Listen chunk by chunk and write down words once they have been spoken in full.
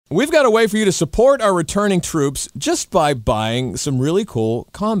We've got a way for you to support our returning troops just by buying some really cool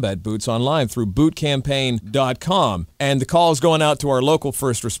combat boots online through bootcampaign.com. And the call is going out to our local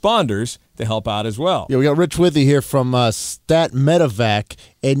first responders to help out as well. Yeah, we got Rich Withy here from MedEvac,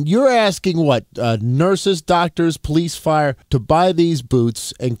 and you're asking what, nurses, doctors, police, fire, to buy these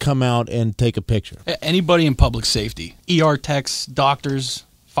boots and come out and take a picture? Anybody in public safety, ER techs, doctors,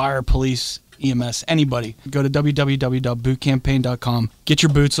 fire, police, EMS, anybody. Go to www.bootcampaign.com, get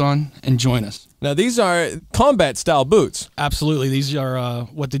your boots on, and join us. Now, these are combat-style boots. Absolutely. These are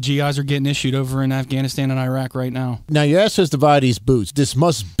what the GIs are getting issued over in Afghanistan and Iraq right now. Now, you asked us to buy these boots. This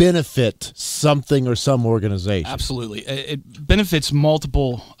must benefit something or some organization. Absolutely. It benefits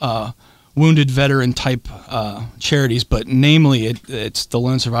multiple wounded veteran type charities, but namely it's the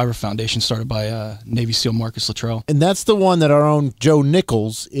Lone Survivor Foundation, started by Navy SEAL Marcus Luttrell. And that's the one that our own Joe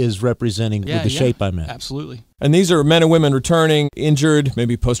Nichols is representing with the Shape I Met. Absolutely. And these are men and women returning injured,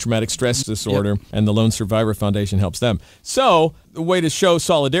 maybe post-traumatic stress disorder, and the Lone Survivor Foundation helps them. So the way to show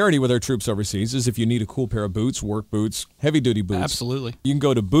solidarity with our troops overseas is if you need a cool pair of boots, work boots, heavy-duty boots. Absolutely. You can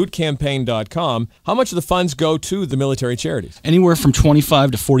go to bootcampaign.com. How much of the funds go to the military charities? Anywhere from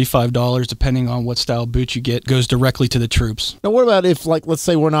 $25 to $45, depending on what style boot you get, goes directly to the troops. Now, what about if, like, let's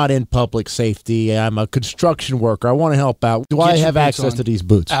say we're not in public safety, I'm a construction worker, I want to help out. Do I have access to these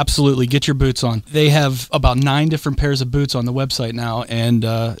boots? Absolutely. Get your boots on. They have about 9 different pairs of boots on the website now, and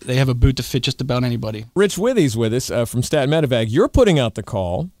they have a boot to fit just about anybody. Rich Withy's with us from MedEvac. You're putting out the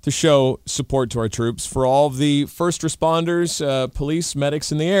call to show support to our troops for all of the first responders, police,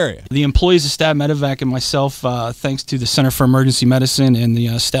 medics in the area. The employees of MedEvac and myself, thanks to the Center for Emergency Medicine and the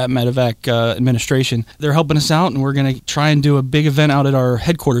MedEvac administration, they're helping us out, and we're going to try and do a big event out at our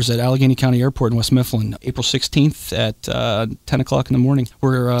headquarters at Allegheny County Airport in West Mifflin, April 16th at 10 o'clock in the morning.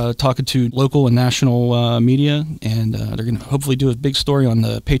 We're talking to local and national media, and they're going to hopefully do a big story on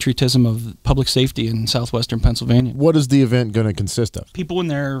the patriotism of public safety in southwestern Pennsylvania. What is the event going to consist of? People in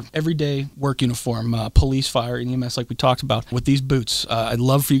their everyday work uniform, police, fire, and EMS like we talked about, with these boots. I'd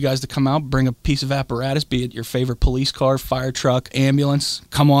love for you guys to come out, bring a piece of apparatus, be it your favorite police car, fire truck, ambulance.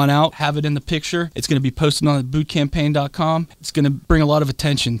 Come on out, have it in the picture. It's going to be posted on bootcampaign.com. It's going to bring a lot of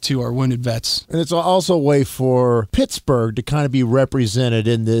attention to our wounded vets. And it's also a way for Pittsburgh to kind of be represented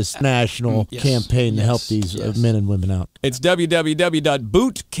in this national campaign to help these men and women out. It's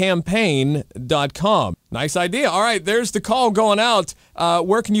www.bootcampaign.com. Nice idea. All right, there's the call going out.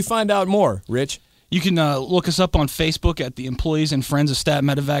 Where can you find out more, Rich? You can look us up on Facebook at the Employees and Friends of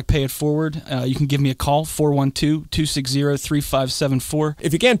MedEvac Pay It Forward. You can give me a call, 412-260-3574.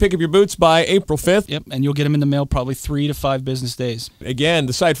 If you can, pick up your boots by April 5th. Yep, and you'll get them in the mail probably 3 to 5 business days. Again,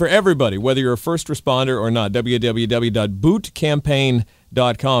 the site for everybody, whether you're a first responder or not,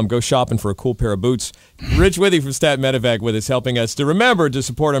 www.bootcampaign.com. Go shopping for a cool pair of boots. Rich Withy from MedEvac with us, helping us to remember to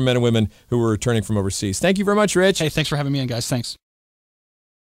support our men and women who are returning from overseas. Thank you very much, Rich. Hey, thanks for having me in, guys. Thanks.